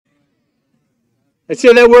I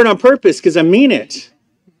say that word on purpose because I mean it.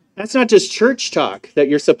 That's not just church talk that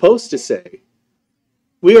you're supposed to say.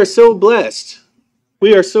 We are so blessed.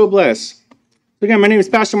 We are so blessed. Again, my name is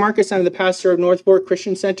Pastor Marcus. I'm the pastor of North Fork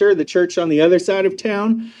Christian Center, the church on the other side of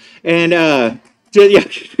town. And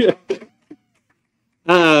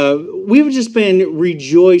we've just been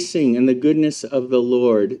rejoicing in the goodness of the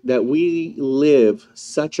Lord that we live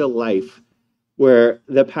such a life where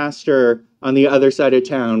the pastor on the other side of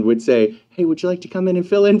town would say, hey, would you like to come in and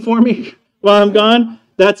fill in for me while I'm gone?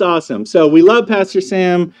 That's awesome. So we love Pastor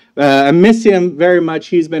Sam. I miss him very much.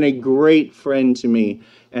 He's been a great friend to me,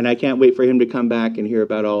 and I can't wait for him to come back and hear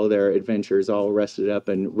about all their adventures, all rested up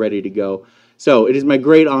and ready to go. So it is my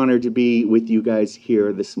great honor to be with you guys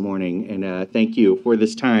here this morning, and thank you for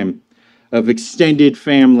this time of extended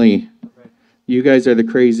family. You guys are the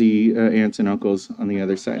crazy aunts and uncles on the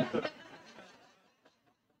other side.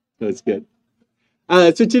 That's good.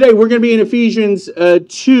 So today we're going to be in Ephesians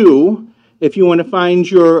 2, if you want to find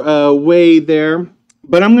your way there.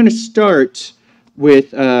 But I'm going to start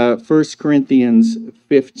with 1 Corinthians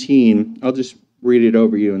 15. I'll just read it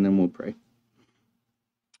over you and then we'll pray.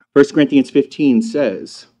 1 Corinthians 15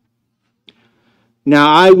 says,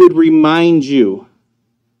 now I would remind you,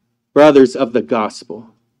 brothers of the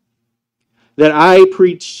gospel, that I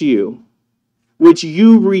preached to you, which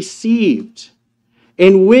you received,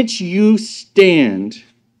 in which you stand,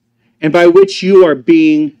 and by which you are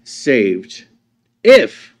being saved,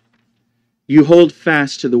 if you hold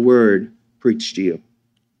fast to the word preached to you,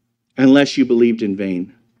 unless you believed in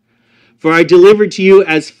vain. For I delivered to you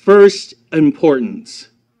as first importance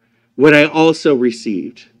what I also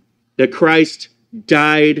received, that Christ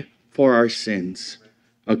died for our sins,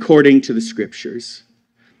 according to the Scriptures,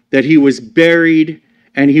 that he was buried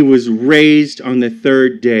and he was raised on the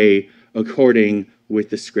third day, according with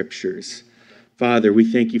the Scriptures. Father, we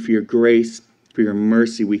thank you for your grace, for your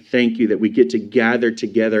mercy. We thank you that we get to gather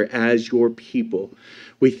together as your people.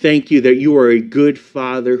 We thank you that you are a good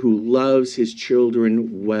Father who loves his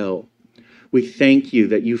children well. We thank you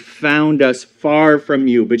that you found us far from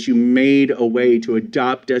you, but you made a way to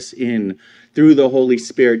adopt us in through the Holy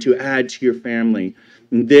Spirit to add to your family.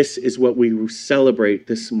 And this is what we celebrate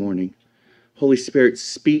this morning. Holy Spirit,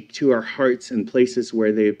 speak to our hearts in places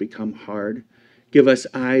where they have become hard. Give us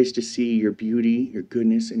eyes to see your beauty, your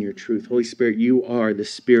goodness, and your truth. Holy Spirit, you are the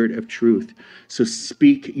Spirit of truth. So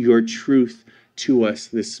speak your truth to us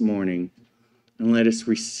this morning, and let us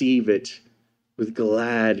receive it with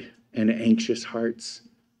glad and anxious hearts.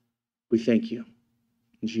 We thank you.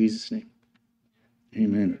 In Jesus' name,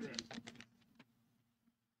 amen.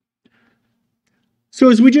 So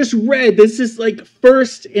as we just read, this is like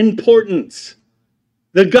first importance.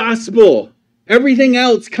 The gospel. Everything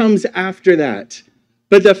else comes after that.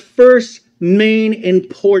 But the first main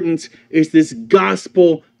importance is this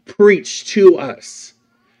gospel preached to us.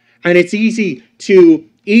 And it's easy to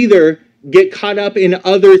either get caught up in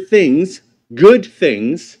other things, good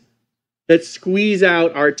things, that squeeze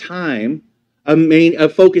out our time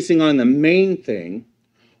of focusing on the main thing.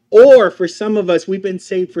 Or for some of us, we've been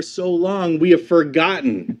saved for so long, we have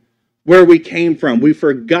forgotten where we came from. We've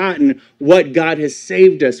forgotten what God has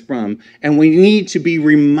saved us from. And we need to be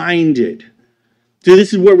reminded. So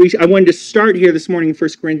this is where I wanted to start here this morning in 1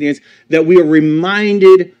 Corinthians, that we are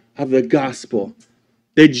reminded of the gospel.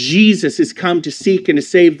 That Jesus has come to seek and to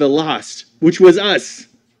save the lost, which was us.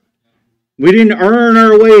 We didn't earn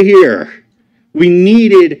our way here. We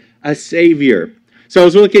needed a Savior. So I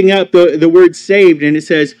was looking up the word saved, and it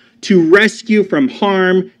says, to rescue from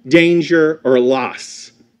harm, danger, or loss.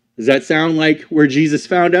 Does that sound like where Jesus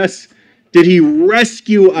found us? Did he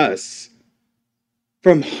rescue us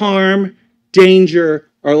from harm,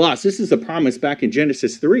 danger, or loss? This is a promise back in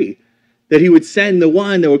Genesis 3, that he would send the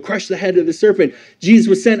one that would crush the head of the serpent. Jesus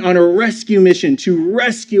was sent on a rescue mission to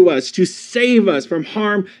rescue us, to save us from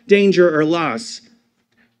harm, danger, or loss.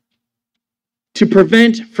 To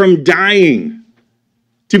prevent from dying.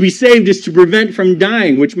 To be saved is to prevent from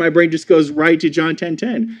dying, which my brain just goes right to John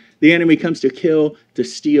 10:10. The enemy comes to kill, to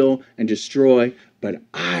steal, and destroy, but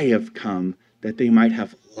I have come that they might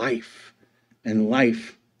have life, and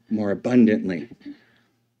life more abundantly.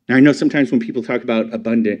 Now, I know sometimes when people talk about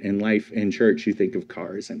abundant in life in church, you think of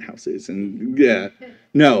cars and houses, and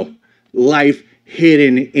no, life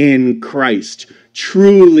hidden in Christ,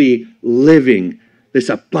 truly living this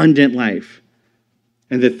abundant life.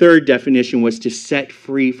 And the third definition was to set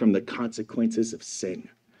free from the consequences of sin.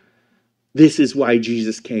 This is why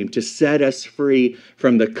Jesus came, to set us free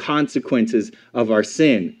from the consequences of our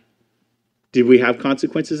sin. Did we have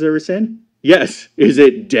consequences of our sin? Yes. Is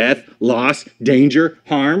it death, loss, danger,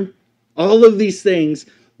 harm? All of these things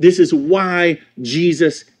This is why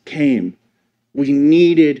Jesus came. We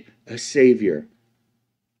needed a Savior.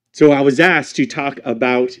 So I was asked to talk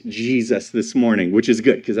about Jesus this morning, which is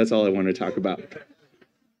good because that's all I want to talk about.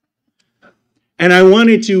 And I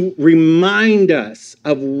wanted to remind us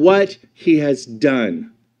of what he has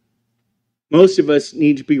done. Most of us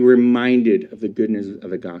need to be reminded of the goodness of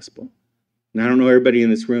the gospel. And I don't know everybody in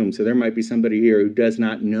this room, so there might be somebody here who does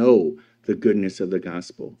not know the goodness of the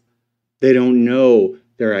gospel. They don't know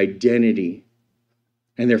their identity,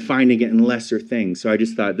 and they're finding it in lesser things. So I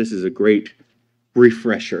just thought this is a great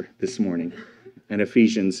refresher this morning in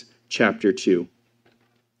Ephesians chapter 2.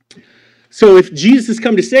 So if Jesus has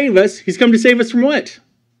come to save us, he's come to save us from what?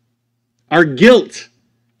 Our guilt.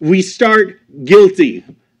 We start guilty.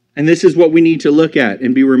 And this is what we need to look at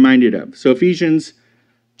and be reminded of. So Ephesians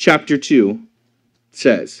chapter 2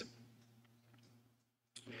 says,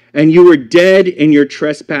 "And you were dead in your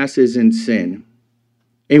trespasses and sin,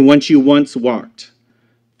 in which you once walked,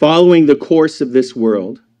 following the course of this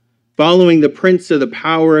world, following the prince of the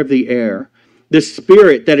power of the air, the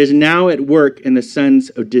spirit that is now at work in the sons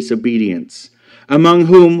of disobedience, among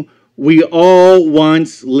whom we all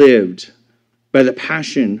once lived by the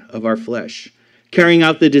passion of our flesh, carrying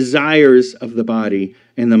out the desires of the body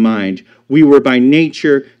and the mind. We were by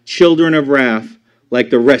nature children of wrath like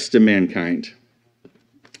the rest of mankind."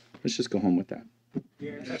 Let's just go home with that.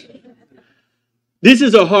 This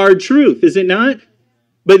is a hard truth, is it not?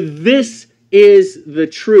 But this is the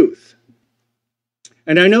truth.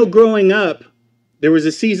 And I know growing up, there was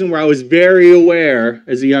a season where I was very aware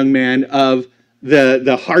as a young man of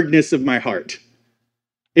the hardness of my heart.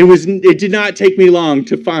 It did not take me long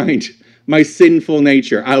to find my sinful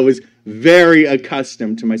nature. I was very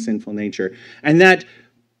accustomed to my sinful nature. And that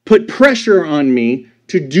put pressure on me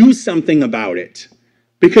to do something about it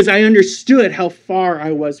because I understood how far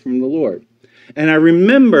I was from the Lord. And I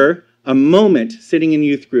remember a moment sitting in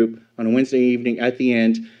youth group on a Wednesday evening at the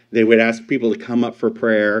end. They would ask people to come up for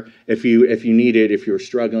prayer if you needed, if you were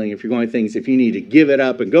struggling, if you're going through things, if you need to give it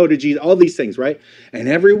up and go to Jesus, all these things, right? And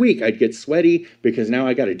every week I'd get sweaty because now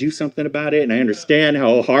I got to do something about it. And I understand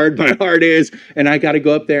how hard my heart is. And I got to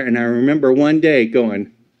go up there. And I remember one day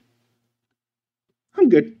going, I'm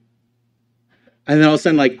good. And then all of a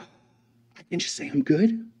sudden, like, I can just say I'm good.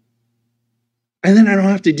 And then I don't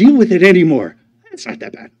have to deal with it anymore. It's not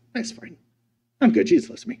that bad. That's fine. I'm good. Jesus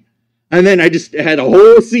loves me. And then I just had a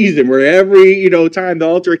whole season where every, time the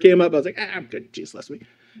altar came up, I was like, I'm good. Jesus loves me.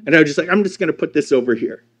 And I was just like, I'm just going to put this over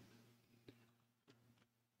here.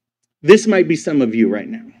 This might be some of you right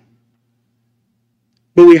now.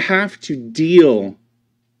 But we have to deal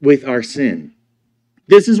with our sin.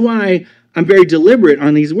 This is why I'm very deliberate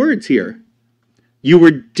on these words here. You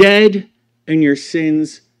were dead in your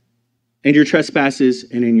sins and your trespasses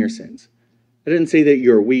and in your sins. I didn't say that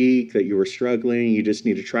you're weak, that you were struggling, you just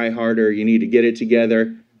need to try harder, you need to get it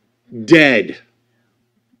together. Dead.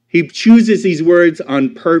 He chooses these words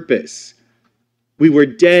on purpose. We were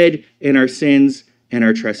dead in our sins and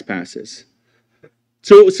our trespasses.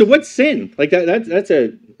 So what's sin? Like that's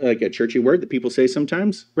a churchy word that people say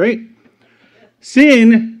sometimes, right?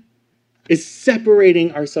 Sin is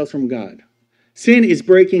separating ourselves from God. Sin is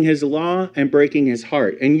breaking his law and breaking his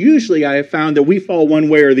heart. And usually I have found that we fall one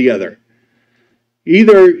way or the other.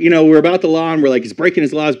 Either, we're about the law and we're like, he's breaking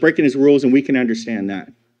his laws, breaking his rules, and we can understand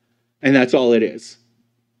that. And that's all it is.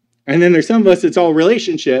 And then there's some of us, it's all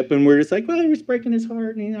relationship, and we're just like, well, he's breaking his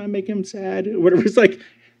heart, and I make him sad, whatever. It's like,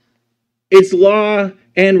 it's law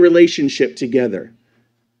and relationship together.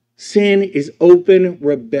 Sin is open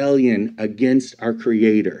rebellion against our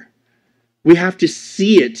Creator. We have to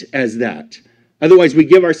see it as that. Otherwise, we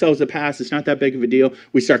give ourselves a pass. It's not that big of a deal.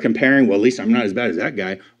 We start comparing. Well, at least I'm not as bad as that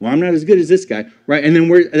guy. Well, I'm not as good as this guy, right? And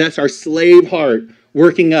then that's our slave heart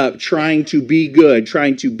working up, trying to be good,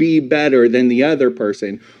 trying to be better than the other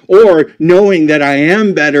person, or knowing that I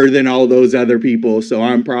am better than all those other people, so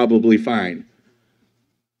I'm probably fine.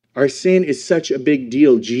 Our sin is such a big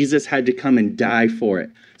deal. Jesus had to come and die for it.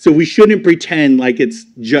 So we shouldn't pretend like it's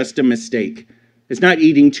just a mistake. It's not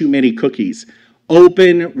eating too many cookies.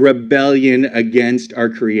 Open rebellion against our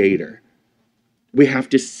Creator. We have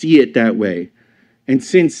to see it that way. And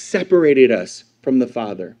sin separated us from the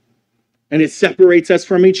Father. And it separates us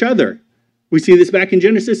from each other. We see this back in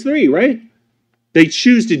Genesis 3, right? They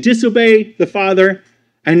choose to disobey the Father,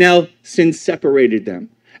 and now sin separated them.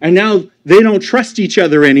 And now they don't trust each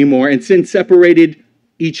other anymore, and sin separated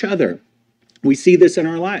each other. We see this in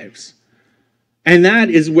our lives. And that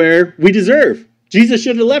is where we deserve. Jesus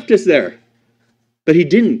should have left us there. But he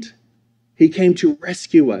didn't. He came to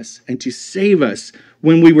rescue us and to save us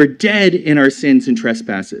when we were dead in our sins and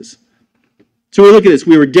trespasses. So we look at this.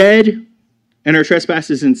 We were dead in our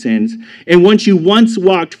trespasses and sins. And once you once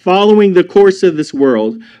walked following the course of this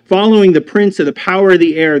world, following the prince of the power of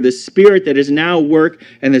the air, the spirit that is now at work,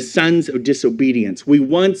 and the sons of disobedience. We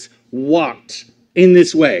once walked in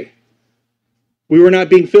this way. We were not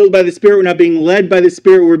being filled by the Spirit. We're not being led by the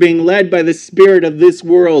Spirit. We're being led by the spirit of this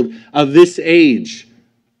world, of this age.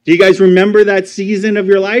 Do you guys remember that season of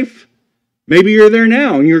your life? Maybe you're there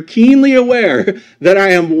now and you're keenly aware that I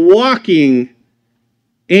am walking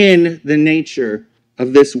in the nature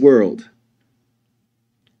of this world.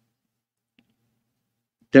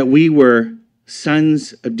 That we were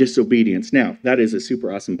sons of disobedience. Now, that is a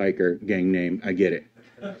super awesome biker gang name. I get it.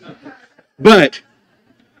 But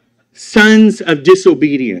sons of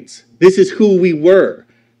disobedience. This is who we were.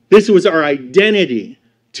 This was our identity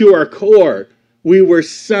to our core. We were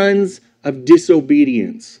sons of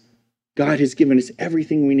disobedience. God has given us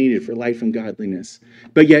everything we needed for life and godliness.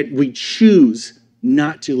 But yet we choose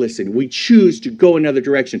not to listen. We choose to go another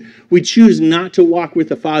direction. We choose not to walk with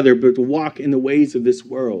the Father, but to walk in the ways of this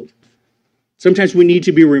world. Sometimes we need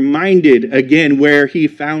to be reminded again where he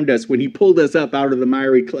found us when he pulled us up out of the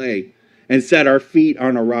miry clay and set our feet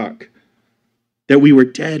on a rock. That we were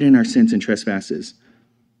dead in our sins and trespasses.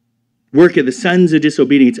 Work of the sons of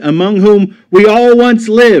disobedience, among whom we all once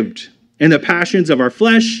lived in the passions of our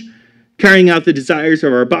flesh, carrying out the desires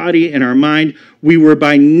of our body and our mind. We were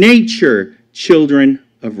by nature children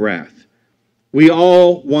of wrath. We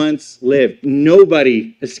all once lived.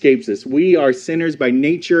 Nobody escapes this. We are sinners by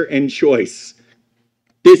nature and choice.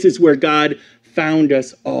 This is where God found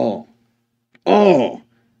us all. All.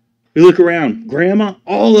 We look around. Grandma,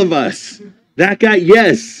 all of us. That guy,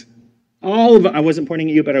 yes. All of us. I wasn't pointing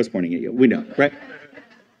at you, but I was pointing at you. We know, right?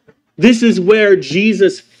 This is where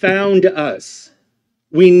Jesus found us.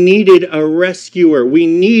 We needed a rescuer. We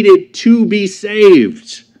needed to be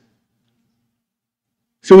saved.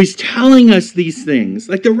 So he's telling us these things,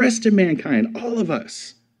 like the rest of mankind, all of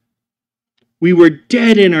us. We were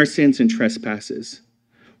dead in our sins and trespasses.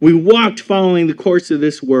 We walked following the course of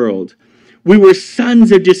this world. We were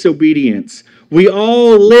sons of disobedience. We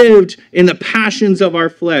all lived in the passions of our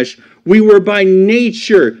flesh. We were by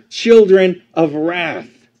nature children of wrath.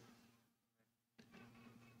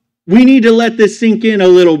 We need to let this sink in a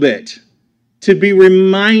little bit to be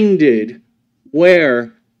reminded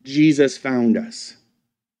where Jesus found us.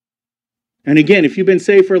 And again, if you've been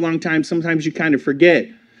saved for a long time, sometimes you kind of forget.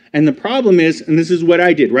 And the problem is, and this is what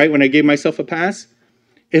I did, right? When I gave myself a pass,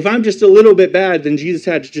 if I'm just a little bit bad, then Jesus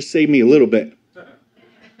had to just save me a little bit.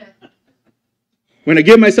 When I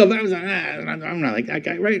give myself, I was like, I'm not like that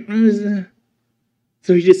guy, right?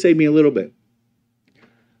 So he just saved me a little bit.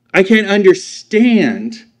 I can't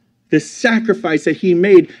understand the sacrifice that he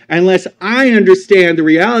made unless I understand the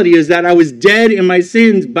reality is that I was dead in my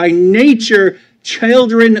sins, by nature,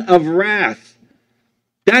 children of wrath.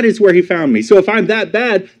 That is where he found me. So if I'm that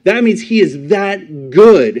bad, that means he is that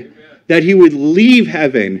good that he would leave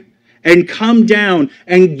heaven and come down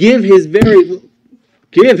and give his very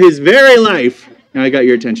life. Now I got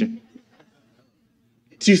your attention.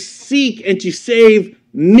 To seek and to save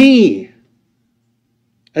me.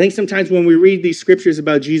 I think sometimes when we read these scriptures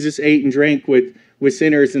about Jesus ate and drank with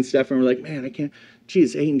sinners and stuff, and we're like, man, I can't.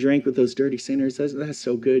 Jesus ate and drank with those dirty sinners. That's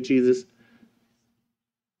so good, Jesus.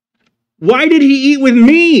 Why did he eat with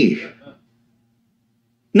me?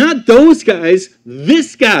 Not those guys,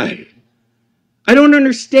 this guy. I don't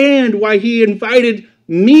understand why he invited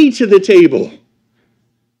me to the table.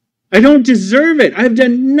 I don't deserve it. I've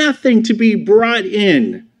done nothing to be brought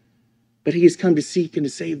in. But he has come to seek and to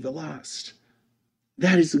save the lost.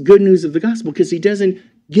 That is the good news of the gospel, because he doesn't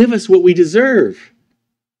give us what we deserve.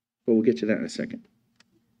 But we'll get to that in a second.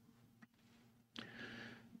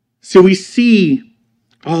 So we see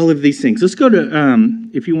all of these things. Let's go to,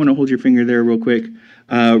 if you want to hold your finger there real quick,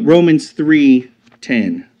 Romans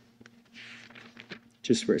 3:10.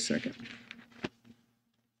 Just for a second.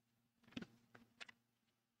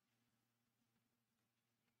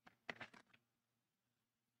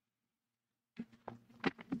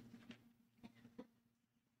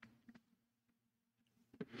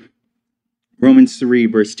 Romans 3,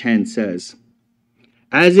 verse 10 says,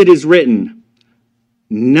 as it is written,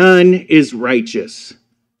 none is righteous.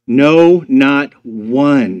 No, not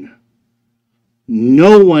one.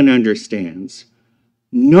 No one understands.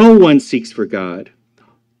 No one seeks for God.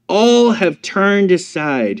 All have turned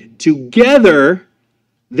aside. Together,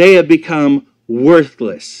 they have become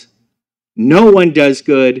worthless. No one does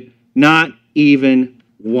good, not even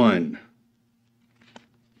one.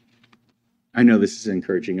 I know this is an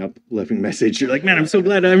encouraging, uplifting message. You're like, man, I'm so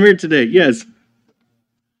glad I'm here today. Yes.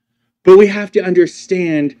 But we have to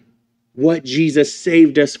understand what Jesus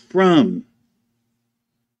saved us from.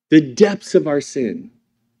 The depths of our sin.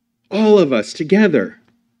 All of us together.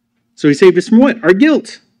 So he saved us from what? Our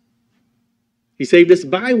guilt. He saved us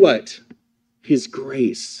by what? His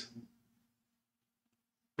grace.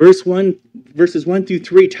 Verses 1 through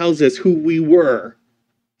 3 tells us who we were,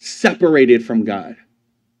 separated from God.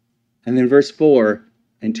 And then verse 4,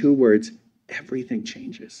 and 2 words, everything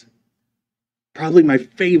changes. Probably my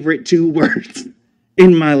favorite 2 words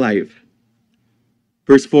in my life.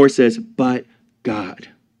 Verse 4 says, but God.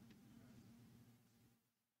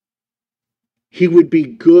 He would be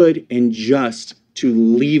good and just to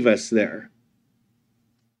leave us there.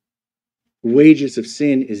 Wages of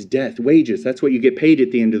sin is death. Wages, that's what you get paid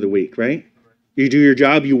at the end of the week, right? You do your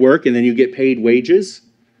job, you work, and then you get paid wages.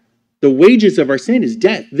 The wages of our sin is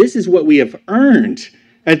death. This is what we have earned.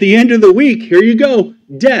 At the end of the week, here you go,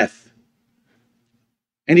 death.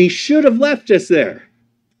 And he should have left us there.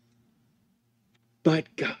 But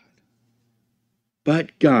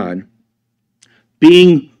God,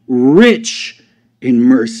 being rich in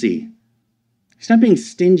mercy. He's not being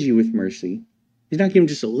stingy with mercy. He's not giving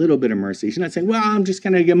just a little bit of mercy. He's not saying, well, I'm just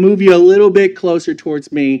going to move you a little bit closer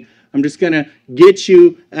towards me. I'm just going to get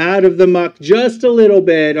you out of the muck just a little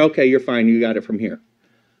bit. Okay, you're fine. You got it from here.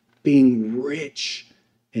 Being rich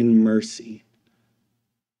in mercy.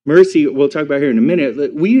 Mercy, we'll talk about here in a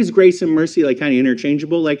minute. We use grace and mercy like kind of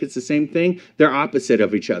interchangeable, like it's the same thing. They're opposite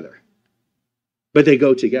of each other, but they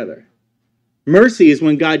go together. Mercy is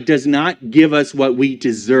when God does not give us what we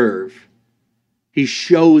deserve. He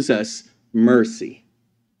shows us mercy.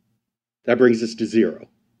 That brings us to 0.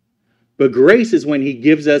 But grace is when he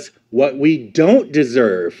gives us what we don't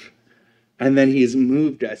deserve, and then he has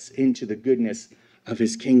moved us into the goodness of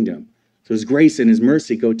his kingdom. So his grace and his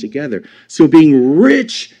mercy go together. So being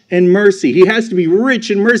rich in mercy, he has to be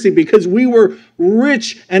rich in mercy because we were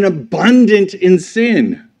rich and abundant in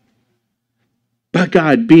sin. But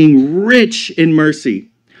God, being rich in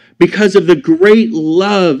mercy because of the great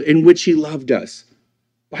love in which he loved us.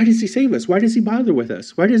 Why does he save us? Why does he bother with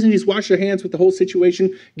us? Why doesn't he just wash their hands with the whole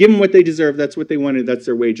situation? Give them what they deserve. That's what they wanted. That's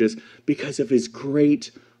their wages. Because of his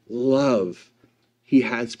great love he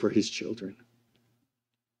has for his children.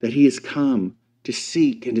 That he has come to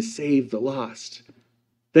seek and to save the lost.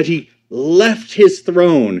 That he left his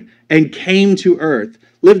throne and came to earth.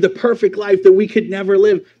 Lived the perfect life that we could never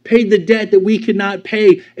live. Paid the debt that we could not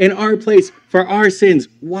pay in our place for our sins.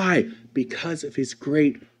 Why? Because of his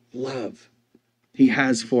great love he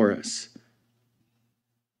has for us.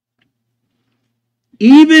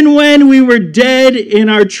 Even when we were dead in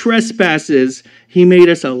our trespasses, he made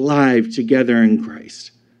us alive together in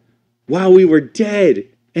Christ. While we were dead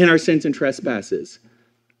in our sins and trespasses.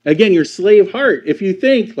 Again, your slave heart, if you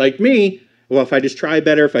think, like me, well, if I just try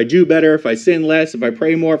better, if I do better, if I sin less, if I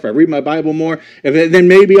pray more, if I read my Bible more, then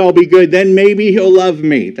maybe I'll be good. Then maybe he'll love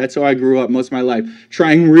me. That's how I grew up most of my life,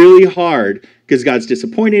 trying really hard because God's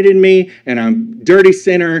disappointed in me and I'm a dirty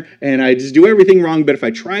sinner and I just do everything wrong. But if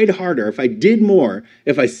I tried harder, if I did more,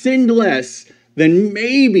 if I sinned less, then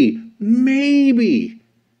maybe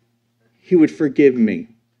he would forgive me.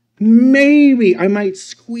 Maybe I might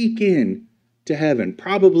squeak in to heaven.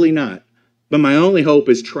 Probably not. But my only hope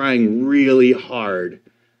is trying really hard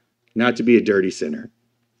not to be a dirty sinner.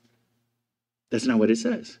 That's not what it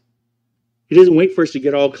says. He doesn't wait for us to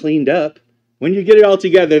get all cleaned up. When you get it all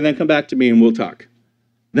together, then come back to me and we'll talk.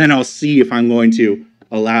 Then I'll see if I'm going to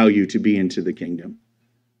allow you to be into the kingdom.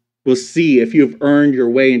 We'll see if you've earned your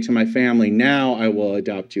way into my family. Now I will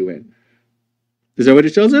adopt you in. Is that what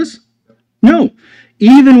it tells us? No.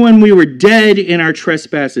 Even when we were dead in our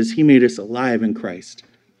trespasses, he made us alive in Christ.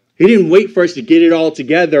 He didn't wait for us to get it all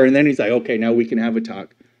together, and then he's like, okay, now we can have a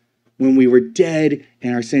talk. When we were dead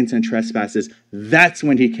in our sins and trespasses, that's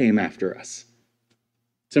when he came after us.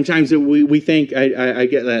 Sometimes we think, I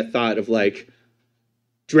get that thought of like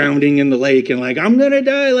drowning in the lake and like, I'm going to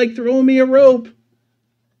die, like throw me a rope.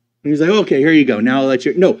 And he's like, okay, here you go. Now I'll let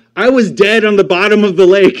you. No, I was dead on the bottom of the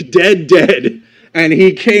lake, dead. And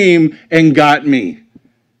he came and got me.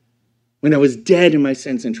 When I was dead in my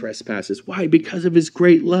sins and trespasses. Why? Because of his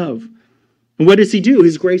great love. And what does he do?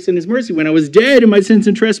 His grace and his mercy. When I was dead in my sins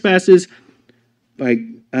and trespasses,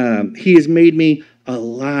 he has made me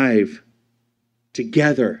alive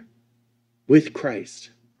together with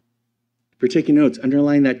Christ. If you're taking notes,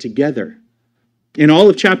 underline that together. In all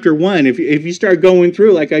of chapter 1, if you start going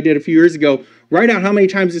through like I did a few years ago, write out how many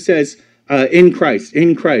times it says, in Christ,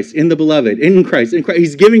 in the beloved, in Christ.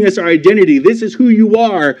 He's giving us our identity. This is who you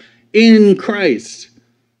are in Christ.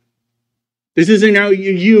 This isn't now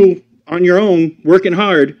you on your own working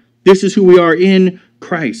hard. This is who we are in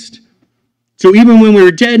Christ. So even when we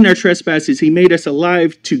were dead in our trespasses, he made us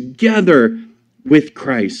alive together with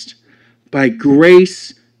Christ. By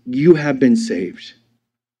grace, you have been saved.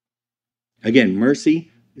 Again,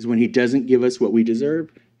 mercy is when he doesn't give us what we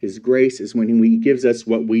deserve. His grace is when he gives us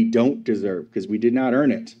what we don't deserve because we did not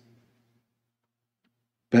earn it.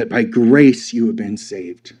 But by grace, you have been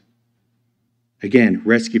saved. Again,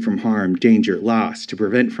 rescue from harm, danger, loss, to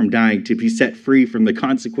prevent from dying, to be set free from the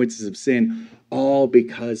consequences of sin, all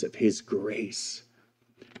because of his grace.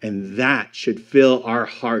 And that should fill our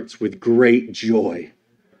hearts with great joy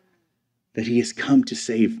that he has come to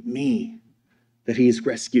save me, that he has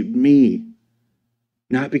rescued me,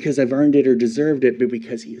 not because I've earned it or deserved it, but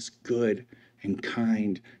because he is good and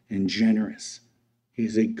kind and generous. He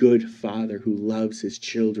is a good father who loves his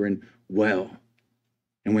children well.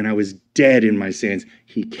 And when I was dead in my sins,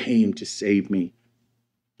 he came to save me,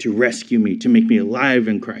 to rescue me, to make me alive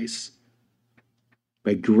in Christ.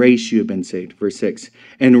 By grace you have been saved. Verse 6.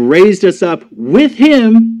 And raised us up with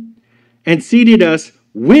him and seated us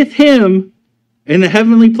with him in the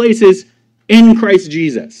heavenly places in Christ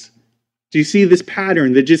Jesus. Do you see this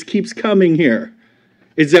pattern that just keeps coming here?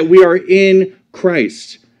 Is that we are in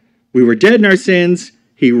Christ. We were dead in our sins.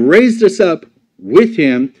 He raised us up with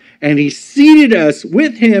him, and he seated us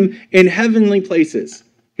with him in heavenly places.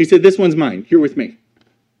 He said, this one's mine. You're with me.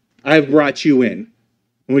 I've brought you in.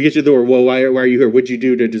 When we get to the door, well, why are you here? What'd you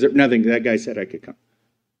do to deserve? Nothing. That guy said I could come.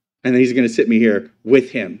 And then he's going to sit me here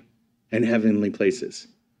with him in heavenly places.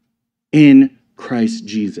 In Christ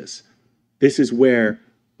Jesus. This is where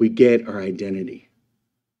we get our identity.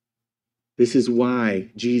 This is why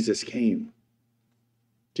Jesus came.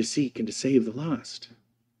 To seek and to save the lost.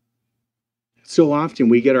 So often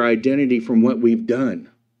we get our identity from what we've done.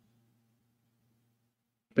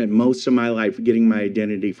 I spent most of my life getting my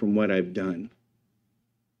identity from what I've done.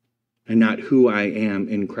 And not who I am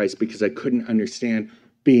in Christ because I couldn't understand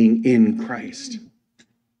being in Christ.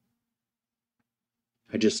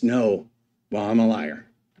 I just know, well, I'm a liar.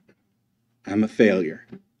 I'm a failure.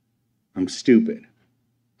 I'm stupid.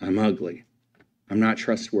 I'm ugly. I'm not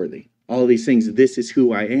trustworthy. All these things, this is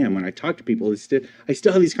who I am. When I talk to people, I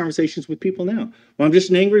still have these conversations with people now. Well, I'm just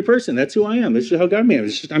an angry person. That's who I am. That's how God made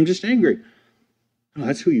me. I'm just angry. Oh,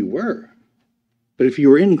 that's who you were. But if you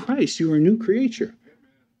were in Christ, you are a new creature.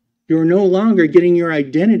 You are no longer getting your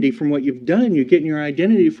identity from what you've done. You're getting your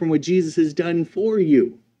identity from what Jesus has done for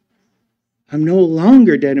you. I'm no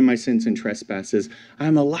longer dead in my sins and trespasses.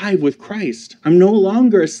 I'm alive with Christ. I'm no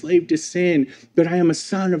longer a slave to sin, but I am a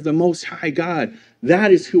son of the Most High God.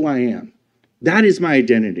 That is who I am. That is my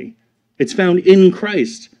identity. It's found in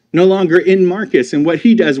Christ, no longer in Marcus and what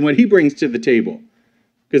he does and what he brings to the table.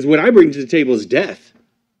 Because what I bring to the table is death.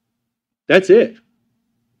 That's it.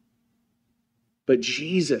 But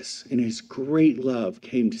Jesus, in his great love,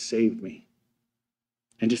 came to save me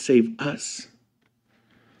and to save us.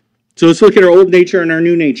 So let's look at our old nature and our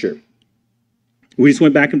new nature. We just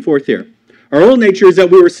went back and forth here. Our old nature is that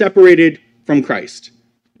we were separated from Christ,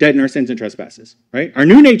 dead in our sins and trespasses, right? Our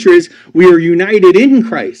new nature is we are united in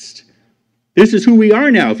Christ. This is who we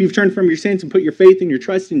are now. If you've turned from your sins and put your faith and your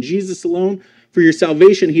trust in Jesus alone for your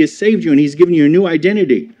salvation, he has saved you and he's given you a new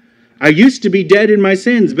identity. I used to be dead in my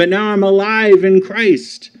sins, but now I'm alive in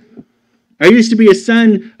Christ. I used to be a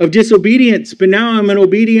son of disobedience, but now I'm an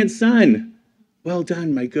obedient son. Well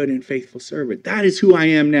done, my good and faithful servant. That is who I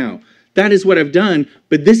am now. That is what I've done,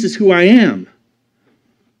 but this is who I am.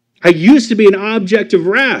 I used to be an object of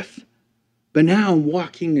wrath, but now I'm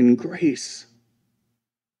walking in grace.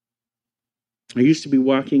 I used to be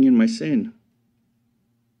walking in my sin,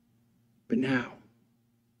 but now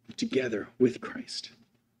I'm together with Christ.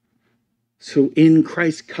 So in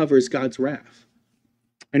Christ covers God's wrath.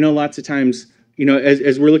 I know lots of times,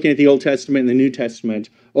 as we're looking at the Old Testament and the New Testament,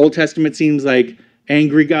 Old Testament seems like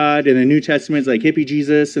angry God, and the New Testament's like hippie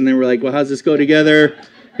Jesus, and then we're like, well, how's this go together?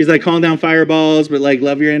 He's like calling down fireballs, but like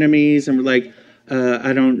love your enemies, and we're like,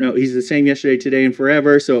 I don't know. He's the same yesterday, today, and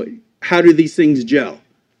forever, so how do these things gel?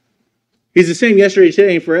 He's the same yesterday,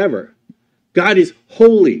 today, and forever. God is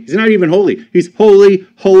holy. He's not even holy. He's holy,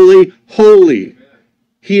 holy, holy.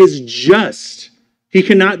 He is just. He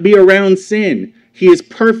cannot be around sin. He is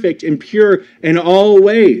perfect and pure in all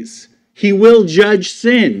ways. He will judge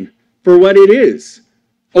sin for what it is.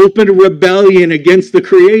 Open rebellion against the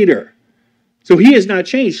Creator. So he has not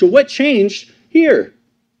changed. So what changed here?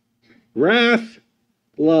 Wrath,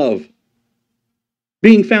 love.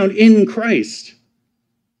 Being found in Christ.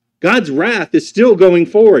 God's wrath is still going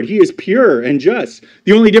forward. He is pure and just.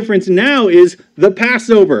 The only difference now is the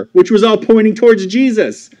Passover, which was all pointing towards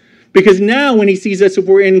Jesus. Because now when he sees us, if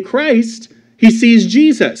we're in Christ, he sees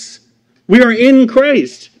Jesus. We are in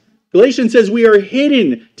Christ. Galatians says we are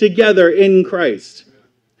hidden together in Christ.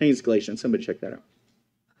 I think it's Galatians. Somebody check that out.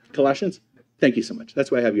 Colossians? Thank you so much.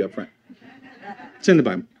 That's why I have you up front. It's in the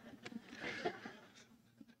Bible.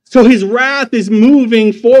 So his wrath is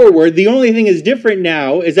moving forward. The only thing is different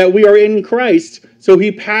now is that we are in Christ, so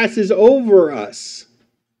he passes over us.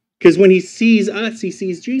 Because when he sees us, he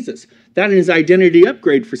sees Jesus. That is identity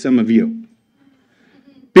upgrade for some of you.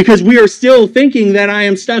 Because we are still thinking that I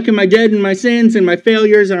am stuck in my debt and my sins and my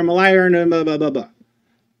failures and I'm a liar and blah, blah, blah, blah.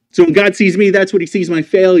 So when God sees me, that's what he sees, my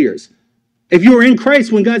failures. If you are in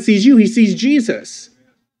Christ, when God sees you, he sees Jesus.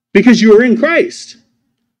 Because you are in Christ.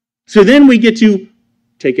 So then we get to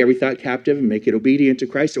take every thought captive and make it obedient to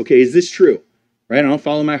Christ. Okay, is this true? Right? I don't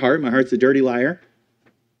follow my heart. My heart's a dirty liar.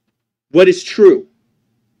 What is true?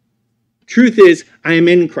 Truth is, I am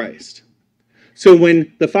in Christ. So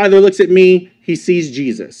when the Father looks at me, he sees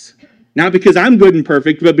Jesus. Not because I'm good and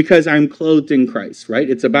perfect, but because I'm clothed in Christ, right?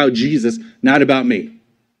 It's about Jesus, not about me.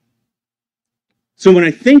 So when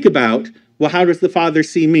I think about, well, how does the Father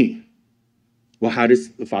see me? Well, how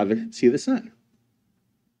does the Father see the Son?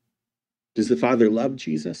 Does the Father love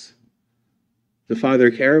Jesus? Does the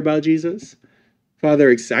Father care about Jesus? Father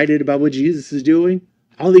excited about what Jesus is doing?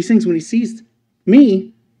 All these things, when he sees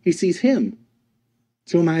me, he sees him.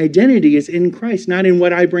 So my identity is in Christ, not in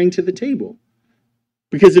what I bring to the table.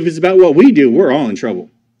 Because if it's about what we do, we're all in trouble.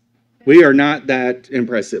 We are not that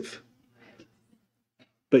impressive.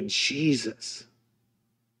 But Jesus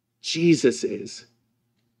is.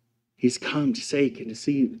 He's come to seek and to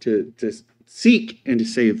seek and to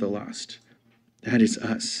save the lost. That is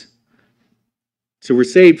us. So we're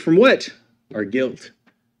saved from what? Our guilt.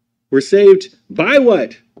 We're saved by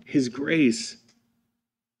what? His grace.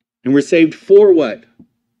 And we're saved for what?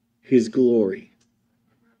 His glory.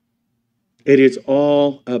 It is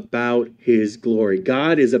all about his glory.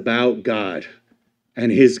 God is about God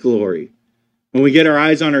and his glory. When we get our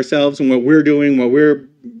eyes on ourselves and what we're doing, what we're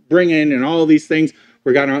bringing and all these things,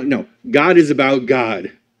 God is about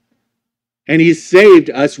God. And he saved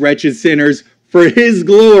us wretched sinners for his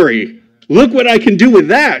glory. Look what I can do with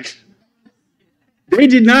that. They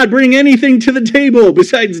did not bring anything to the table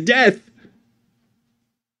besides death.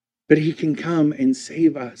 But he can come and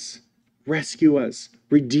save us, rescue us,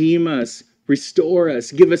 redeem us, restore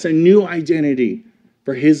us, give us a new identity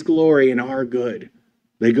for his glory and our good.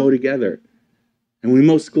 They go together. And we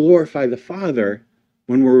most glorify the Father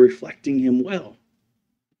when we're reflecting him well.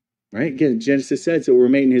 Right? Again, Genesis says that we're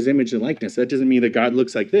made in his image and likeness. That doesn't mean that God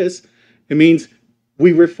looks like this. It means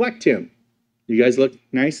we reflect him. You guys look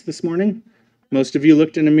nice this morning? Most of you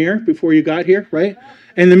looked in a mirror before you got here, right?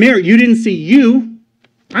 In the mirror, you didn't see you.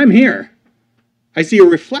 I'm here. I see a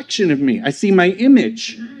reflection of me. I see my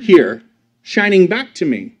image here shining back to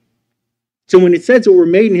me. So when it says that we're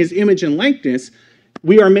made in his image and likeness,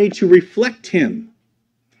 we are made to reflect him.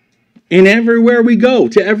 And everywhere we go,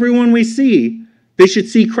 to everyone we see, they should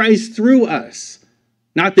see Christ through us.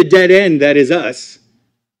 Not the dead end that is us,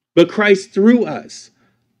 but Christ through us.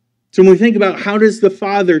 So when we think about how does the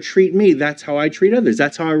Father treat me, that's how I treat others.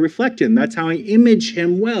 That's how I reflect him. That's how I image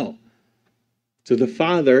him well. So the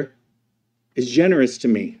Father is generous to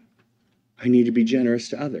me. I need to be generous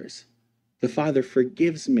to others. The Father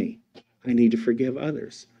forgives me. I need to forgive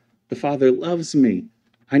others. The Father loves me.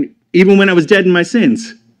 Even when I was dead in my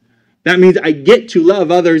sins. That means I get to love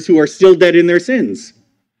others who are still dead in their sins.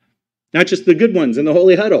 Not just the good ones in the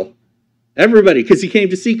holy huddle. Everybody, because he came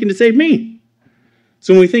to seek and to save me.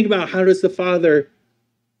 So when we think about how does the Father,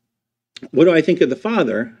 what do I think of the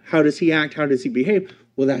Father? How does he act? How does he behave?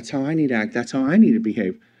 Well, that's how I need to act. That's how I need to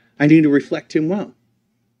behave. I need to reflect him well.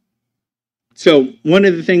 So one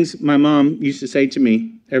of the things my mom used to say to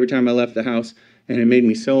me every time I left the house, and it made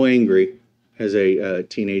me so angry as a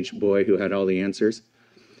teenage boy who had all the answers,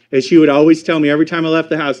 is she would always tell me every time I left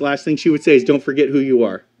the house, last thing she would say is, don't forget who you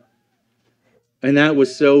are. And that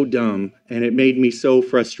was so dumb, and it made me so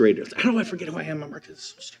frustrated. How do I forget who I am? Marcus is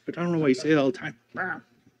so stupid. I don't know why you say it all the time. And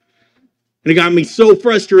it got me so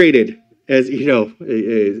frustrated as, a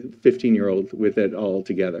 15-year-old with it all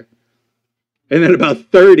together. And then about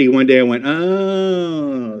 30, one day I went,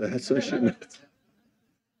 oh, that's what she meant.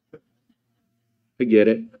 I get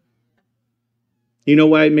it. You know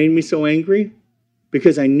why it made me so angry?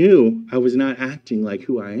 Because I knew I was not acting like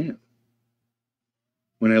who I am.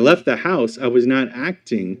 When I left the house, I was not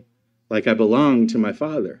acting like I belonged to my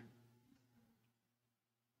Father.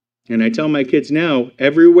 And I tell my kids now,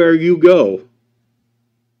 everywhere you go,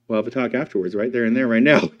 we'll have a talk afterwards, right there and there, right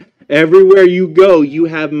now. Everywhere you go, you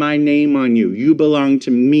have my name on you. You belong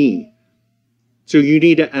to me. So you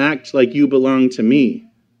need to act like you belong to me.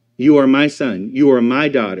 You are my son. You are my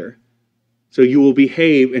daughter. So you will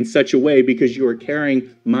behave in such a way because you are carrying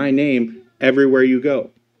my name everywhere you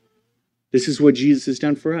go. This is what Jesus has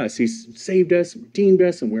done for us. He's saved us, redeemed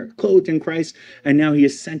us, and we're clothed in Christ. And now he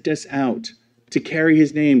has sent us out to carry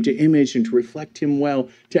his name, to image and to reflect him well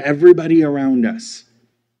to everybody around us.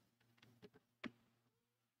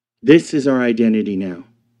 This is our identity now.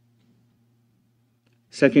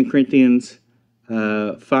 2 Corinthians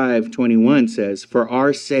 5:21 says, "For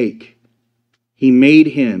our sake he made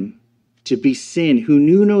him to be sin who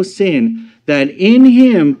knew no sin, that in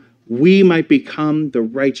him we might become the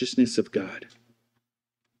righteousness of God."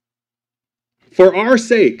 For our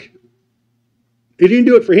sake. He didn't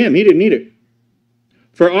do it for him. He didn't need it.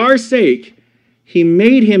 For our sake, he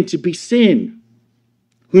made him to be sin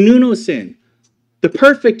who knew no sin. The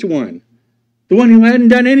perfect one. The one who hadn't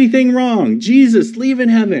done anything wrong. Jesus, leaving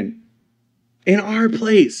heaven in our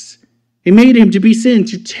place. He made him to be sin,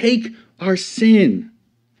 to take our sin.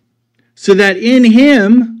 So that in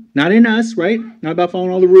him, not in us, right? Not about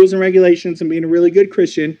following all the rules and regulations and being a really good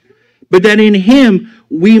Christian, but that in him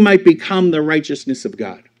we might become the righteousness of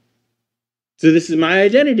God. So this is my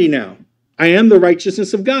identity now. I am the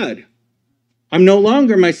righteousness of God. I'm no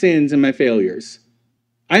longer my sins and my failures.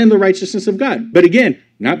 I am the righteousness of God. But again,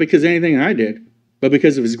 not because of anything I did, but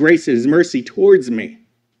because of his grace and his mercy towards me.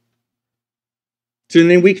 So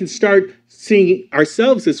then we can start seeing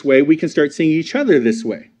ourselves this way. We can start seeing each other this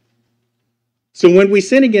way. So when we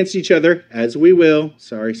sin against each other, as we will,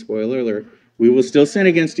 sorry, spoiler alert, we will still sin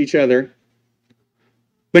against each other.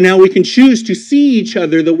 But now we can choose to see each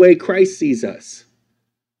other the way Christ sees us.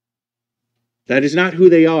 That is not who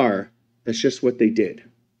they are. That's just what they did.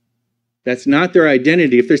 That's not their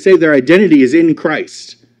identity. If they say their identity is in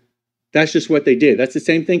Christ, that's just what they did. That's the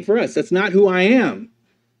same thing for us. That's not who I am.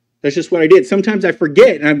 That's just what I did. Sometimes I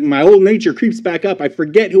forget, and my old nature creeps back up. I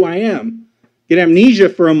forget who I am. Get amnesia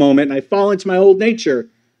for a moment, and I fall into my old nature.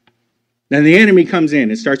 Then the enemy comes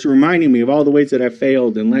in and starts reminding me of all the ways that I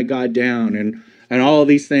failed and let God down and all of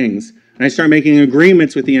these things. And I start making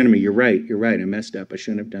agreements with the enemy. You're right. I messed up. I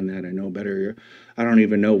shouldn't have done that. I know better. I don't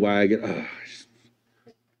even know why I get...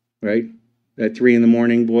 right? That 3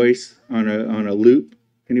 a.m. voice on a loop.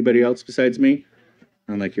 Anybody else besides me?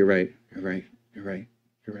 I'm like, you're right. And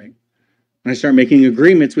I start making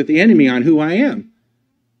agreements with the enemy on who I am.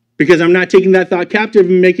 Because I'm not taking that thought captive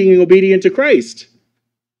and making it obedient to Christ.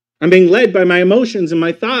 I'm being led by my emotions and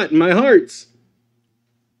my thought and my hearts.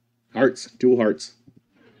 Dual hearts.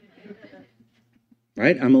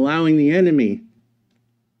 Right? I'm allowing the enemy.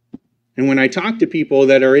 And when I talk to people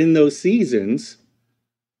that are in those seasons,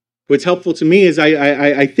 what's helpful to me is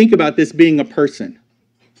I think about this being a person.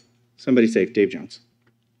 Somebody say Dave Jones.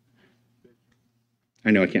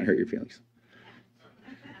 I know I can't hurt your feelings.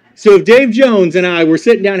 So if Dave Jones and I were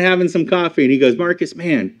sitting down having some coffee and he goes, Marcus,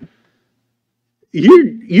 man,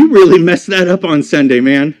 you really messed that up on Sunday,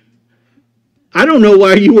 man. I don't know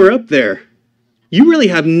why you were up there. You really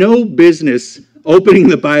have no business opening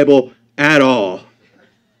the Bible at all.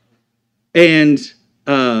 And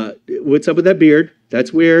what's up with that beard?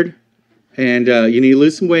 That's weird. And you need to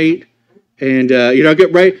lose some weight. And,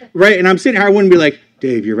 get right. And I'm sitting here, I wouldn't be like,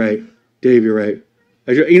 Dave, you're right. Dave, you're right.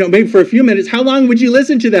 Maybe for a few minutes, how long would you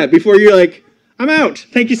listen to that before you're like, I'm out.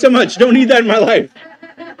 Thank you so much. Don't need that in my life.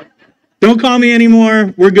 Don't call me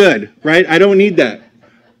anymore. We're good, right? I don't need that.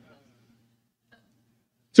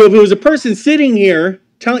 So if it was a person sitting here,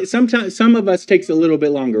 sometimes some of us takes a little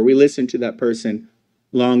bit longer. We listen to that person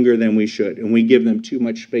longer than we should, and we give them too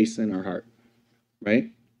much space in our heart,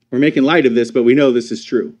 right? We're making light of this, but we know this is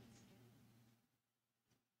true.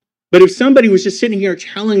 But if somebody was just sitting here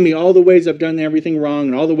telling me all the ways I've done everything wrong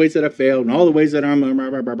and all the ways that I failed and all the ways that I'm...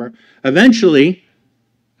 eventually,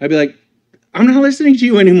 I'd be like, I'm not listening to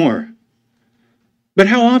you anymore. But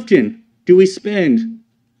how often do we spend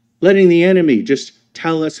letting the enemy just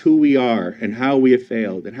tell us who we are and how we have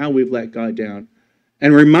failed and how we've let God down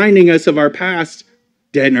and reminding us of our past,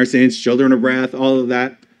 dead in our sins, children of wrath, all of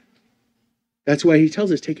that. That's why he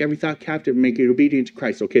tells us, take every thought captive and make it obedient to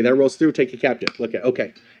Christ. Okay, that rolls through, take it captive. Look at,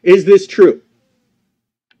 okay, is this true?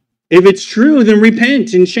 If it's true, then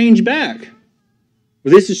repent and change back.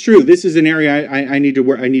 Well, this is true. This is an area I need to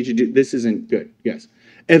work. I need to do. This isn't good. Yes.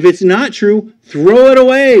 If it's not true, throw it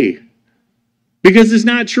away. Because it's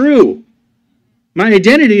not true. My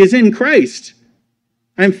identity is in Christ.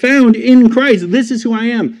 I'm found in Christ. This is who I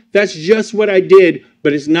am. That's just what I did,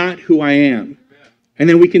 but it's not who I am. And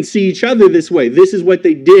then we can see each other this way. This is what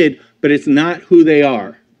they did, but it's not who they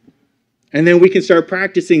are. And then we can start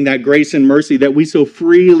practicing that grace and mercy that we so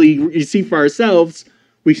freely receive for ourselves,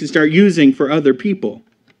 we can start using for other people.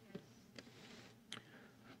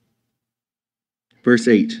 Verse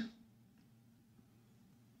 8.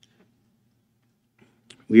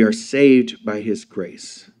 We are saved by his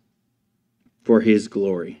grace for his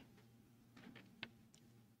glory.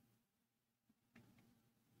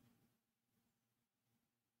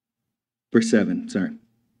 Verse 7, sorry.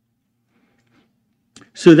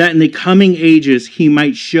 So that in the coming ages he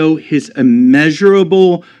might show his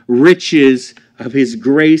immeasurable riches of his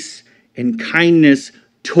grace and kindness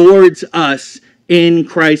towards us in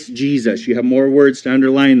Christ Jesus. You have more words to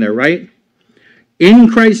underline there, right?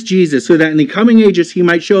 In Christ Jesus, so that in the coming ages he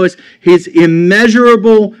might show us his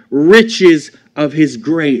immeasurable riches of his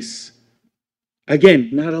grace.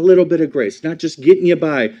 Again, not a little bit of grace, not just getting you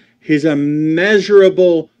by, his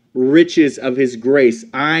immeasurable riches of his grace.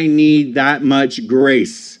 I need that much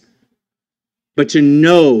grace. But to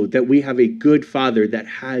know that we have a good Father that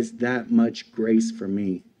has that much grace for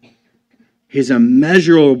me. His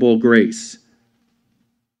immeasurable grace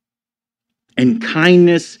and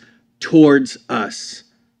kindness towards us.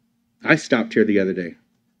 I stopped here the other day.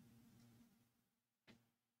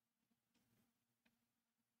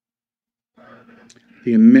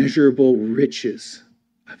 The immeasurable riches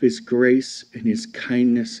of his grace and his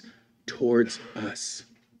kindness towards us.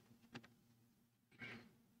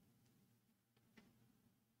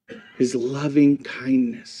 His loving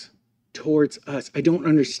kindness towards us. I don't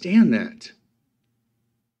understand that.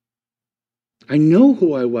 I know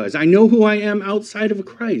who I was. I know who I am outside of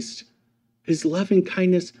Christ. His loving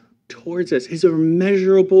kindness towards us, his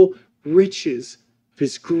immeasurable riches of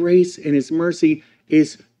his grace and his mercy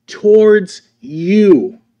is towards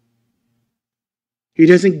you. He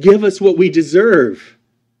doesn't give us what we deserve.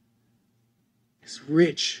 He's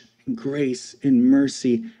rich in grace and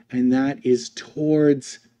mercy, and that is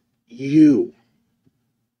towards you.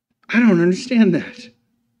 I don't understand that.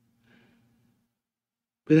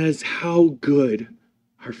 But that is how good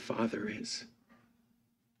our Father is.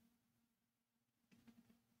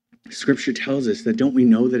 Scripture tells us that, don't we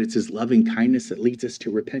know that it's his loving kindness that leads us to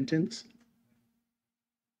repentance?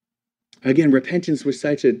 Again, repentance was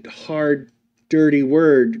such a hard, dirty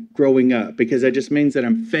word growing up, because that just means that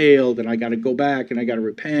I'm failed and I got to go back and I got to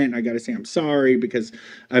repent. I got to say I'm sorry because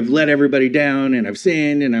I've let everybody down and I've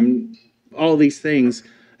sinned and I'm all these things.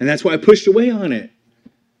 And that's why I pushed away on it,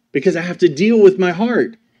 because I have to deal with my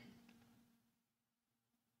heart.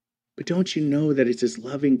 But don't you know that it's his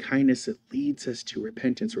loving kindness that leads us to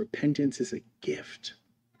repentance? Repentance is a gift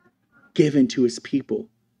given to his people.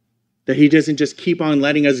 That he doesn't just keep on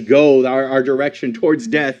letting us go our direction towards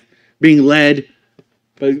death, being led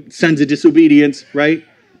by sons of disobedience, right?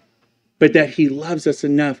 But that he loves us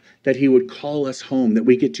enough that he would call us home, that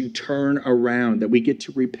we get to turn around, that we get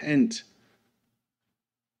to repent.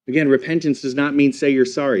 Again, repentance does not mean say you're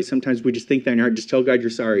sorry. Sometimes we just think that in our heart, just tell God you're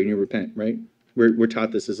sorry and you repent, right? We're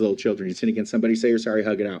taught this as little children. You sin against somebody, say you're sorry,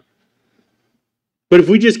 hug it out. But if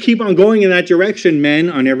we just keep on going in that direction, men,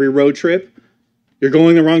 on every road trip, you're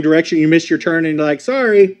going the wrong direction, you miss your turn, and you're like,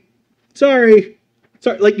 sorry.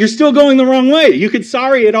 Like, you're still going the wrong way. You could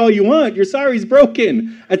sorry it all you want. Your sorry's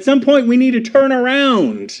broken. At some point, we need to turn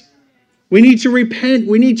around. We need to repent.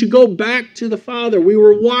 We need to go back to the Father. We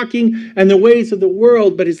were walking in the ways of the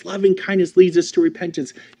world, but his loving kindness leads us to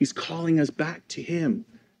repentance. He's calling us back to him.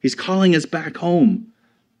 He's calling us back home.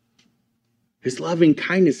 His loving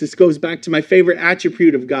kindness. This goes back to my favorite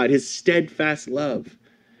attribute of God, his steadfast love.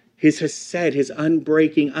 His hesed, his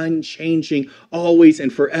unbreaking, unchanging, always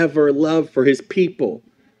and forever love for his people.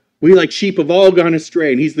 We like sheep have all gone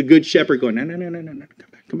astray, and he's the good shepherd going, no,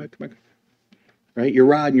 come back. Right? Your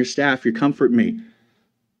rod and your staff, you comfort me.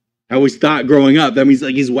 I always thought growing up, that means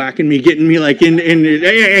like he's whacking me, getting me like in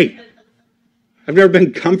hey. I've never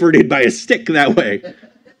been comforted by a stick that way.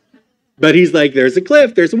 But he's like, there's a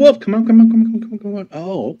cliff, there's a wolf, come on.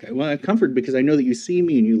 Oh, okay, well, I'm comforted because I know that you see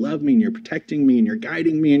me and you love me and you're protecting me and you're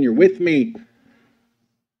guiding me and you're with me.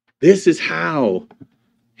 This is how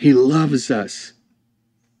he loves us.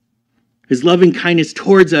 His loving kindness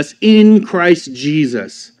towards us in Christ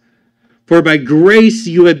Jesus. For by grace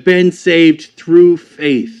you have been saved through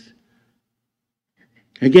faith.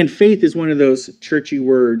 Again, faith is one of those churchy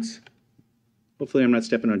words. Hopefully I'm not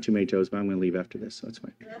stepping on too many toes, but I'm going to leave after this, so that's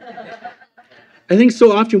fine. I think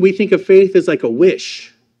so often we think of faith as like a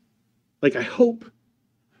wish. Like, I hope.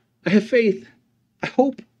 I have faith. I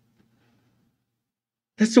hope.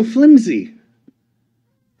 That's so flimsy.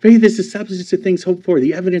 Faith is the substance of things hoped for,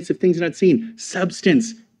 the evidence of things not seen.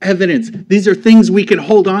 Substance, evidence. These are things we can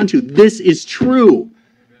hold on to. This is true.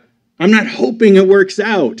 I'm not hoping it works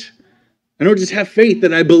out. I don't just have faith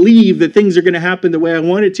that I believe that things are going to happen the way I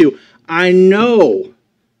want it to. I know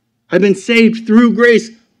I've been saved through grace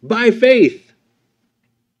by faith.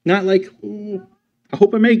 Not like, I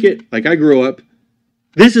hope I make it, like I grew up.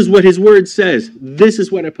 This is what his word says. This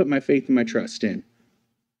is what I put my faith and my trust in.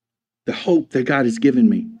 The hope that God has given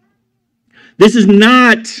me. This is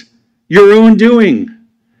not your own doing.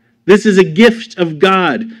 This is a gift of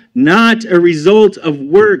God, not a result of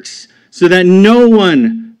works, so that no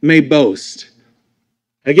one may boast.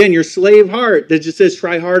 Again, your slave heart that just says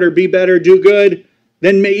try harder, be better, do good,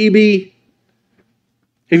 then maybe.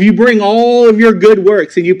 If you bring all of your good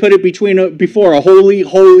works and you put it before a holy,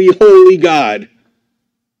 holy, holy God,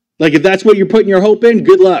 like if that's what you're putting your hope in,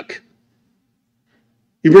 good luck.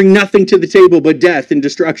 You bring nothing to the table but death and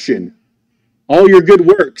destruction. All your good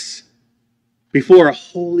works before a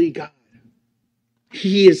holy God.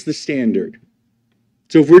 He is the standard.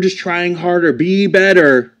 So if we're just trying harder, be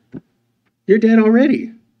better, you're dead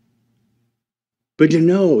already. But to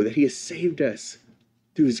know that he has saved us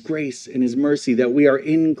through his grace and his mercy, that we are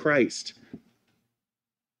in Christ,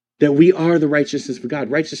 that we are the righteousness of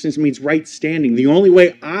God. Righteousness means right standing. The only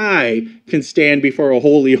way I can stand before a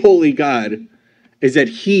holy, holy God is that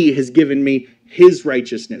he has given me his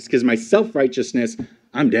righteousness. Because my self-righteousness,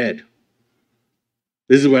 I'm dead.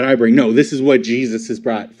 This is what I bring. No, this is what Jesus has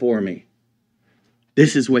brought for me.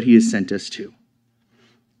 This is what he has sent us to.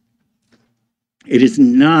 It is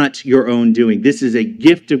not your own doing. This is a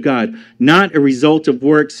gift of God, not a result of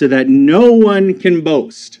works, so that no one can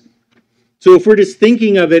boast. So if we're just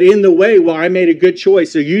thinking of it in the way, well, I made a good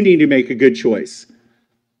choice, so you need to make a good choice,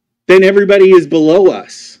 then everybody is below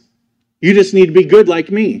us. You just need to be good like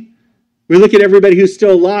me. We look at everybody who's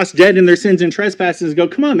still lost, dead in their sins and trespasses, and go,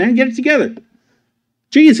 come on, man, get it together.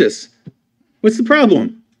 Jesus, what's the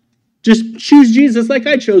problem? Just choose Jesus like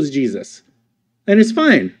I chose Jesus, and it's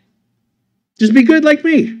fine. Just be good like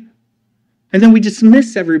me. And then we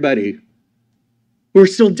dismiss everybody who are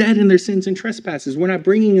still dead in their sins and trespasses. We're not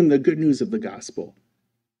bringing them the good news of the gospel.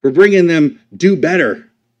 We're bringing them do better.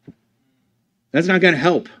 That's not going to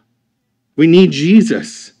help. We need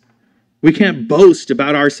Jesus. We can't boast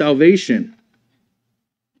about our salvation.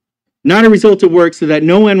 Not a result of works, so that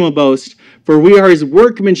no one will boast, for we are his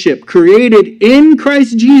workmanship, created in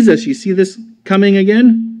Christ Jesus. You see this coming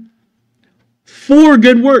again? For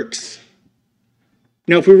good works.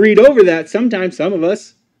 Now, if we read over that, sometimes some of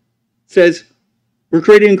us says, we're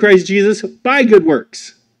created in Christ Jesus by good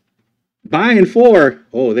works. By and for,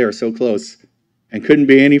 oh, they are so close and couldn't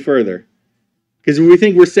be any further. Because if we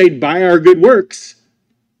think we're saved by our good works,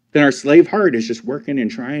 then our slave heart is just working and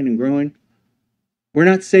trying and growing. We're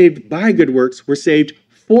not saved by good works. We're saved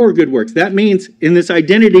for good works. That means in this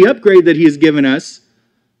identity upgrade that he has given us,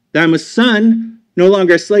 that I'm a son, no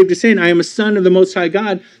longer a slave to sin. I am a son of the Most High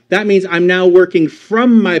God. That means I'm now working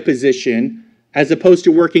from my position as opposed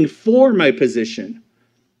to working for my position.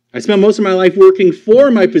 I spent most of my life working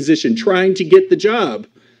for my position, trying to get the job.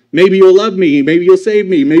 Maybe you'll love me. Maybe you'll save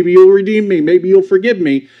me. Maybe you'll redeem me. Maybe you'll forgive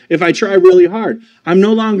me if I try really hard. I'm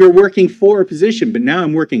no longer working for a position, but now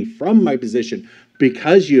I'm working from my position.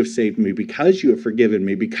 Because you have saved me, because you have forgiven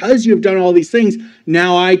me, because you have done all these things,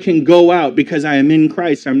 now I can go out because I am in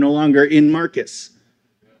Christ. I'm no longer in Marcus.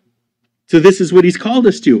 So this is what he's called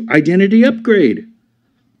us to, identity upgrade.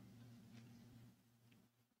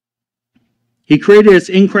 He created us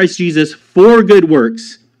in Christ Jesus for good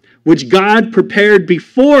works, which God prepared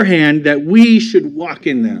beforehand that we should walk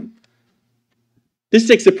in them. This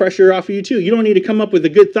takes the pressure off of you too. You don't need to come up with a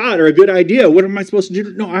good thought or a good idea. What am I supposed to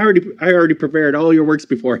do? No, I already prepared all your works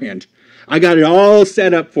beforehand. I got it all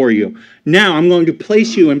set up for you. Now I'm going to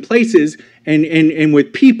place you in places and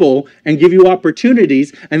with people and give you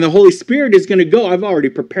opportunities. And the Holy Spirit is going to go. I've already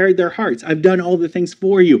prepared their hearts. I've done all the things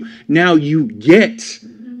for you. Now you get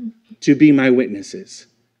to be my witnesses.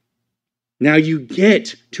 Now you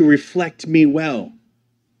get to reflect me well.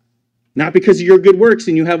 Not because of your good works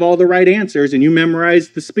and you have all the right answers and you memorize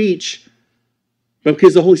the speech, but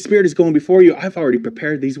because the Holy Spirit is going before you. I've already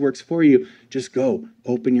prepared these works for you. Just go,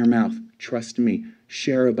 open your mouth, trust me,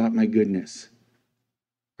 share about my goodness.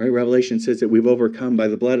 Right? Revelation says that we've overcome by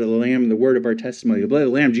the blood of the Lamb and the word of our testimony. The blood of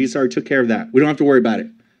the Lamb, Jesus already took care of that. We don't have to worry about it.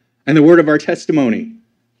 And the word of our testimony.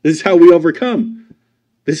 This is how we overcome.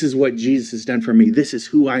 This is what Jesus has done for me. This is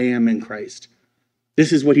who I am in Christ.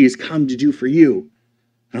 This is what he has come to do for you.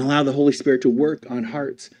 And allow the Holy Spirit to work on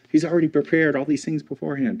hearts. He's already prepared all these things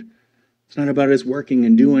beforehand. It's not about us working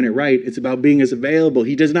and doing it right. It's about being as available.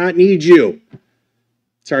 He does not need you.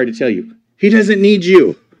 Sorry to tell you. He doesn't need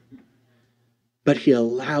you. But he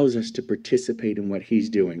allows us to participate in what he's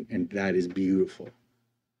doing. And that is beautiful.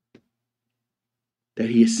 That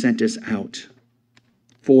he has sent us out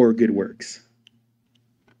for good works.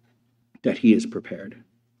 That he has prepared.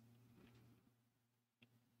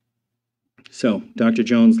 So, Dr.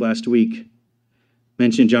 Jones last week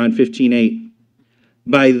mentioned John 15:8.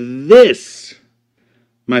 By this,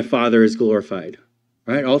 my Father is glorified.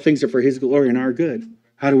 Right? All things are for his glory and our good.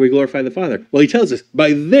 How do we glorify the Father? Well, he tells us,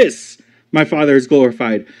 by this, my Father is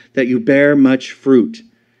glorified, that you bear much fruit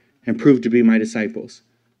and prove to be my disciples.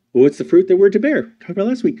 Well, what's the fruit that we're to bear? Talked about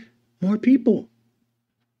last week. More people.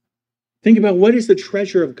 Think about what is the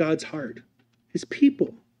treasure of God's heart? His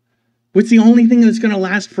people. What's the only thing that's going to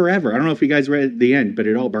last forever? I don't know if you guys read the end, but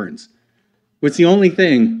it all burns. What's the only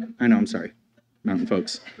thing? I know, I'm sorry, mountain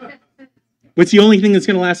folks. What's the only thing that's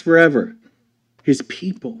going to last forever? His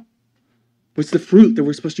people. What's the fruit that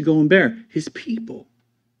we're supposed to go and bear? His people.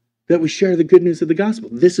 That we share the good news of the gospel.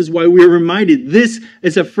 This is why we are reminded. This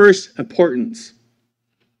is of first importance.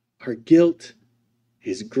 Our guilt,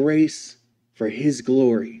 his grace, for his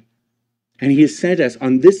glory. And he has sent us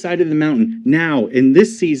on this side of the mountain now, in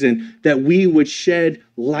this season, that we would shed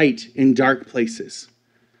light in dark places.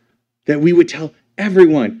 That we would tell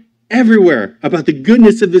everyone, everywhere, about the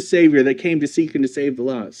goodness of the Savior that came to seek and to save the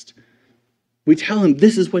lost. We tell him,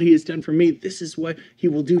 this is what he has done for me. This is what he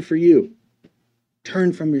will do for you.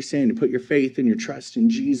 Turn from your sin and put your faith and your trust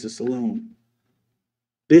in Jesus alone.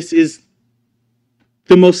 This is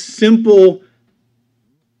the most simple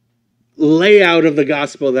layout of the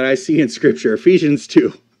gospel that I see in Scripture. Ephesians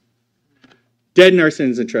 2. Dead in our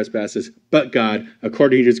sins and trespasses, but God,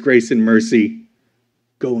 according to his grace and mercy,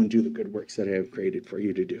 go and do the good works that I have created for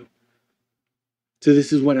you to do. So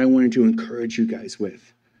this is what I wanted to encourage you guys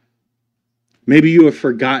with. Maybe you have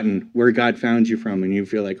forgotten where God found you from and you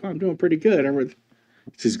feel like, oh, I'm doing pretty good.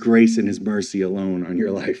 It's his grace and his mercy alone on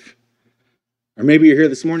your life. Or maybe you're here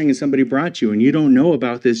this morning and somebody brought you and you don't know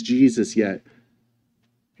about this Jesus yet.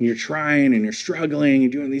 And you're trying and you're struggling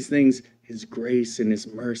and doing these things. His grace and his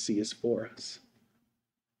mercy is for us.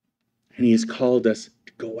 And he has called us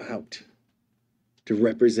to go out, to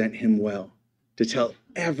represent him well, to tell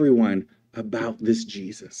everyone about this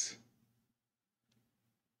Jesus.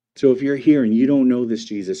 So if you're here and you don't know this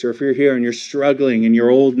Jesus, or if you're here and you're struggling in your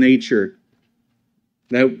old nature,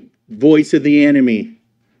 that voice of the enemy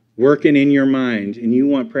working in your mind, and you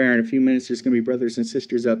want prayer, in a few minutes there's going to be brothers and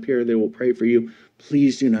sisters up here that will pray for you.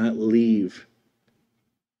 Please do not leave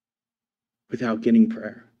without getting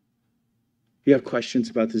prayer. If you have questions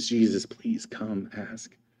about this Jesus, please come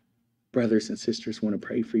ask. Brothers and sisters want to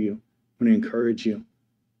pray for you, want to encourage you.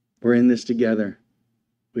 We're in this together.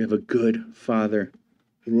 We have a good Father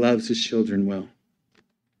who loves his children well.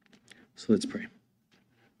 So let's pray.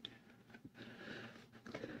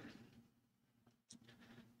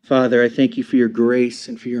 Father, I thank you for your grace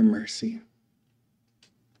and for your mercy.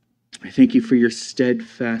 I thank you for your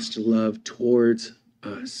steadfast love towards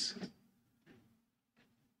us.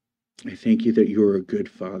 I thank you that you are a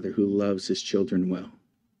good Father who loves his children well.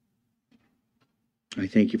 I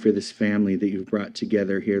thank you for this family that you've brought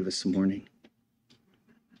together here this morning.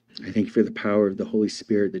 I thank you for the power of the Holy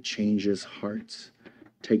Spirit that changes hearts,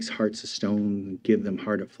 takes hearts of stone and give them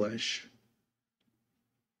heart of flesh.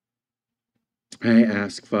 I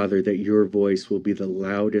ask, Father, that your voice will be the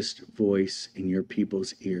loudest voice in your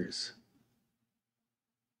people's ears.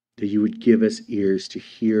 That you would give us ears to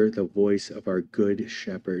hear the voice of our good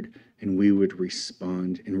shepherd, and we would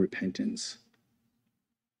respond in repentance.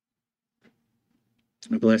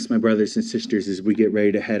 I bless my brothers and sisters as we get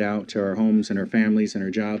ready to head out to our homes and our families and our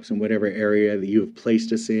jobs and whatever area that you have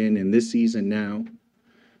placed us in this season now.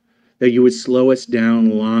 That you would slow us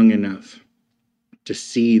down long enough to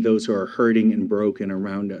see those who are hurting and broken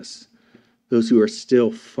around us, those who are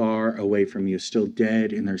still far away from you, still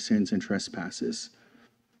dead in their sins and trespasses,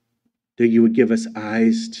 that you would give us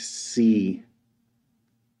eyes to see,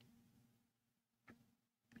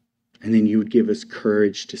 and then you would give us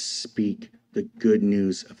courage to speak the good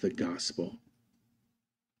news of the gospel,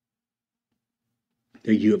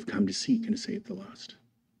 that you have come to seek and to save the lost.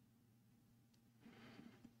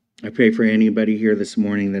 I pray for anybody here this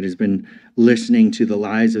morning that has been listening to the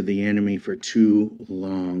lies of the enemy for too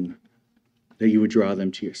long, that you would draw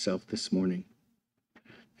them to yourself this morning,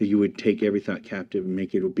 that you would take every thought captive and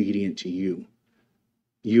make it obedient to you.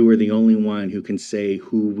 You are the only one who can say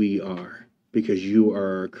who we are, because you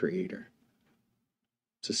are our creator.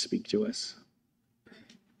 So speak to us.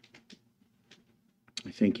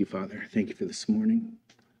 I thank you, Father. Thank you for this morning.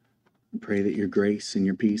 I pray that your grace and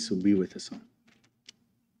your peace will be with us all.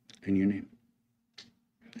 In your name.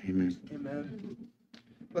 Amen. Amen.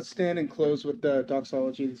 Let's stand and close with the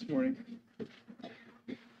doxology this morning.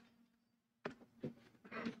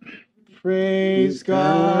 Praise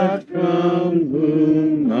God from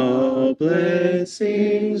whom all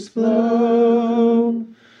blessings flow.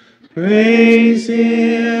 Praise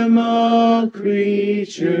him, all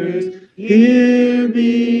creatures here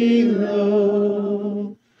below.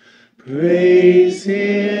 Praise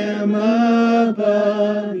him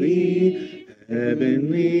above the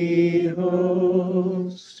heavenly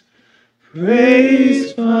host.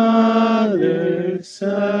 Praise Father,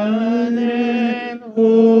 Son, and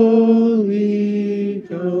Holy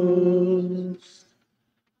Ghost.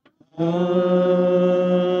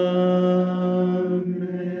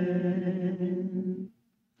 Amen.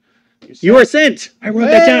 You are sent. I wrote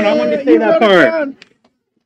that down. I wanted to say You that wrote it part. down.